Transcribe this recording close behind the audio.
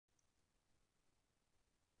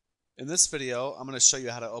In this video, I'm going to show you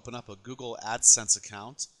how to open up a Google Adsense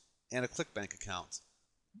account and a ClickBank account.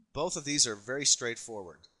 Both of these are very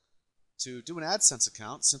straightforward. To do an Adsense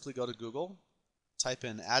account, simply go to Google, type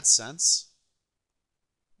in Adsense,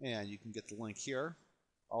 and you can get the link here.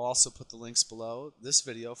 I'll also put the links below this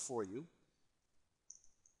video for you.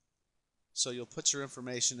 So you'll put your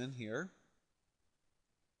information in here.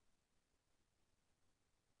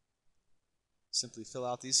 Simply fill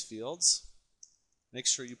out these fields. Make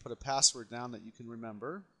sure you put a password down that you can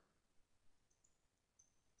remember.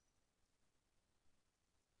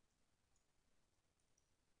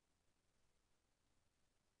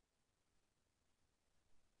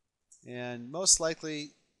 And most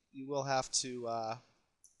likely you will have to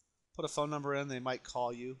put a phone number in. They might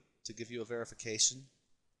call you to give you a verification.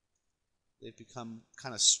 They've become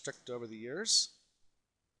kind of strict over the years.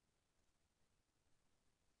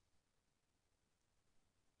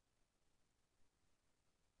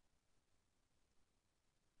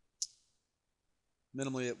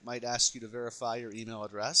 Minimally, it might ask you to verify your email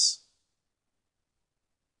address.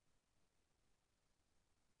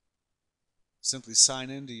 Simply sign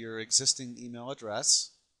in to your existing email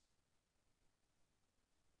address.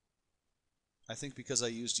 I think because I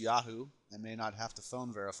used Yahoo, I may not have to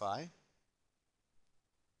phone verify.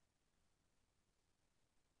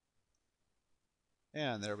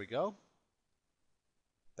 And there we go.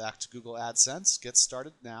 Back to Google AdSense. Get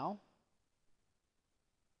started now.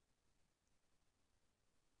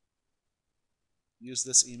 Use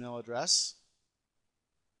this email address.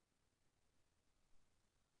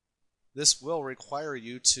 This will require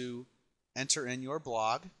you to enter in your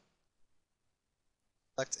blog.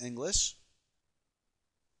 Select English.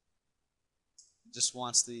 It just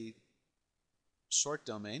wants the short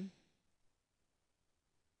domain.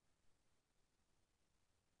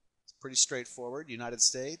 It's pretty straightforward. United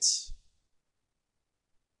States.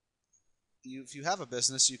 If you have a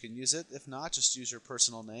business, you can use it. If not, just use your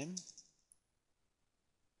personal name.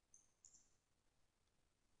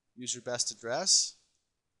 Use your best address.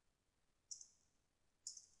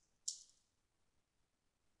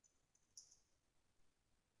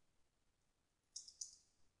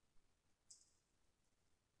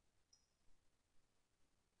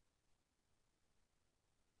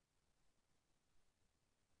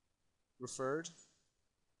 Referred.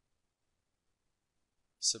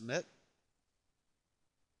 Submit.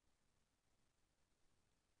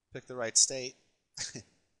 Pick the right state.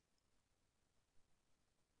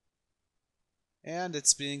 And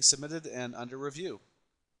it's being submitted and under review.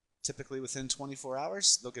 Typically within 24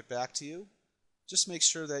 hours, they'll get back to you. Just make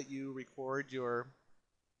sure that you record your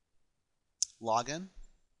login.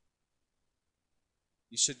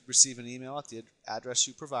 You should receive an email at the address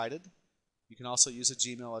you provided. You can also use a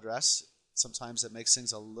Gmail address. Sometimes it makes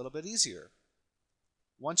things a little bit easier.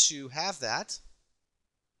 Once you have that,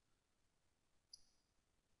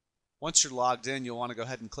 once you're logged in, you'll want to go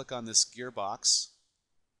ahead and click on this gearbox.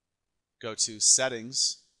 Go to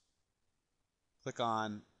Settings, click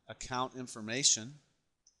on Account Information,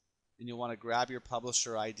 and you'll want to grab your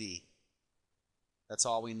publisher ID. That's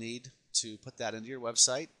all we need to put that into your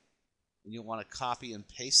website, and you'll want to copy and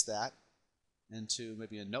paste that into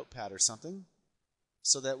maybe a notepad or something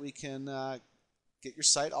so that we can get your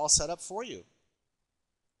site all set up for you.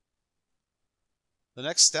 The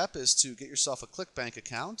next step is to get yourself a ClickBank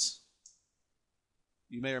account.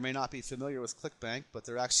 You may or may not be familiar with ClickBank, but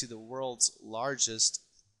they're actually the world's largest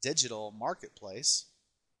digital marketplace,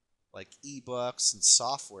 like ebooks and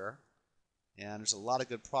software. And there's a lot of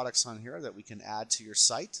good products on here that we can add to your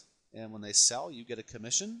site. And when they sell, you get a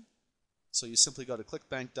commission. So you simply go to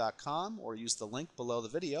clickbank.com or use the link below the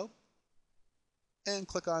video and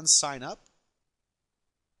click on Sign Up.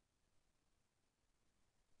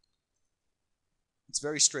 It's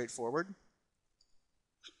very straightforward.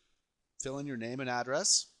 Fill in your name and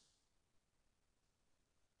address.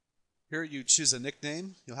 Here you choose a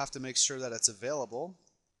nickname. You'll have to make sure that it's available.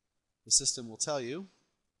 The system will tell you.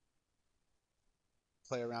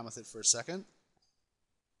 Play around with it for a second.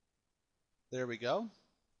 There we go.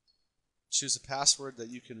 Choose a password that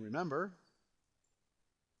you can remember.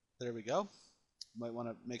 There we go. You might want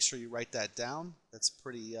to make sure you write that down. That's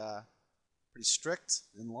pretty strict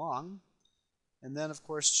and long. And then, of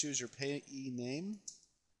course, choose your payee name.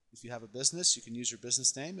 If you have a business, you can use your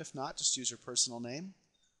business name. If not, just use your personal name.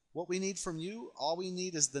 What we need from you, all we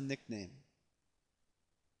need is the nickname.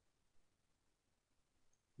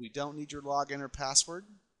 We don't need your login or password.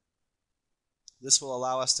 This will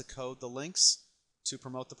allow us to code the links to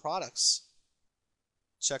promote the products.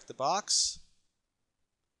 Check the box.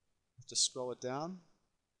 Just scroll it down.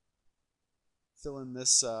 Fill in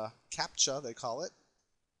this CAPTCHA, they call it.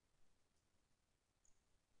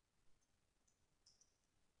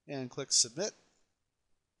 and click Submit.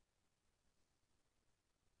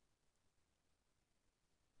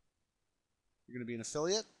 You're going to be an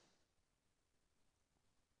affiliate.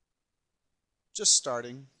 Just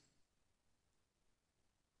starting.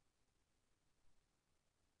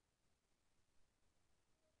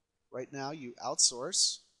 Right now you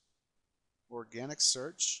outsource, organic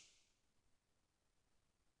search,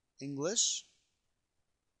 English,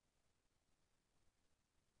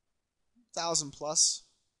 1,000 plus,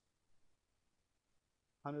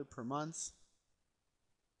 100 per month,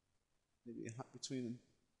 maybe between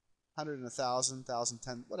 100 and 1,000,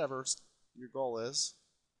 1,010, whatever your goal is.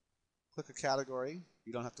 Click a category.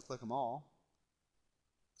 You don't have to click them all.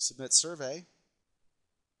 Submit survey,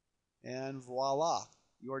 and voila,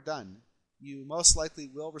 you are done. You most likely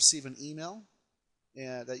will receive an email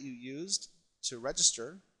that you used to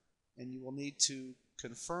register, and you will need to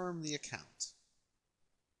confirm the account.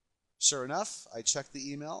 Sure enough, I checked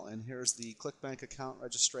the email, and here's the ClickBank account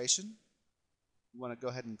registration. You want to go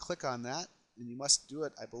ahead and click on that, and you must do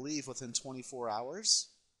it, I believe, within 24 hours.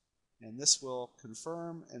 And this will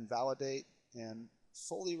confirm and validate and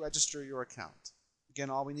fully register your account. Again,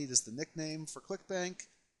 all we need is the nickname for ClickBank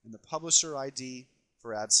and the publisher ID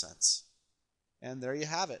for Adsense. And there you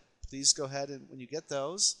have it. Please go ahead and when you get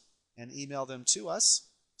those and email them to us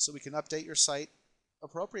so we can update your site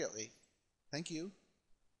appropriately. Thank you.